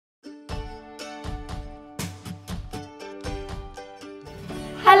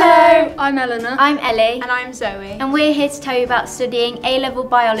Hello, I'm Eleanor. I'm Ellie. And I'm Zoe. And we're here to tell you about studying A-level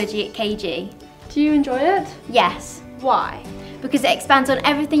biology at KG. Do you enjoy it? Yes. Why? Because it expands on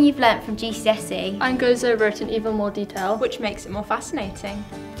everything you've learnt from GCSE. And goes over it in even more detail. Which makes it more fascinating.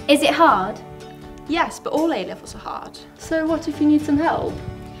 Is it hard? Yes, but all A-levels are hard. So what if you need some help?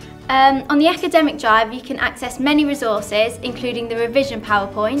 On the academic drive you can access many resources, including the revision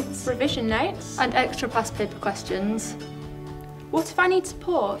PowerPoints, Revision notes. And extra past paper questions. What if I need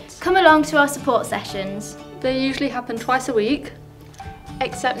support? Come along to our support sessions. They usually happen twice a week.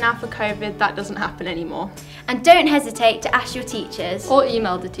 Except now for COVID, that doesn't happen anymore. And don't hesitate to ask your teachers. Or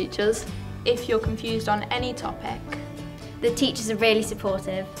email the teachers. If you're confused on any topic. The teachers are really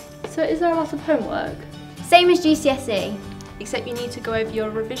supportive. So is there a lot of homework? Same as GCSE. Except you need to go over your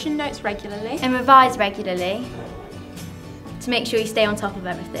revision notes regularly. And revise regularly to make sure you stay on top of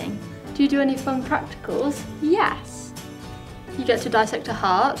everything. Do you do any fun practicals? Yes. You get to dissect a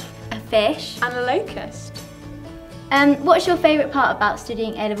heart. A fish. And a locust. What's your favourite part about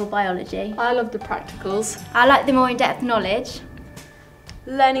studying A-level biology? I love the practicals. I like the more in-depth knowledge.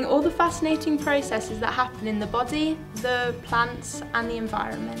 Learning all the fascinating processes that happen in the body, the plants and the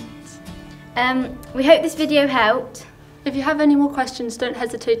environment. We hope this video helped. If you have any more questions, don't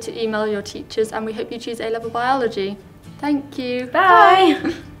hesitate to email your teachers, and we hope you choose A-level biology. Thank you.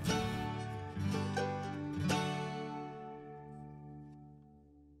 Bye.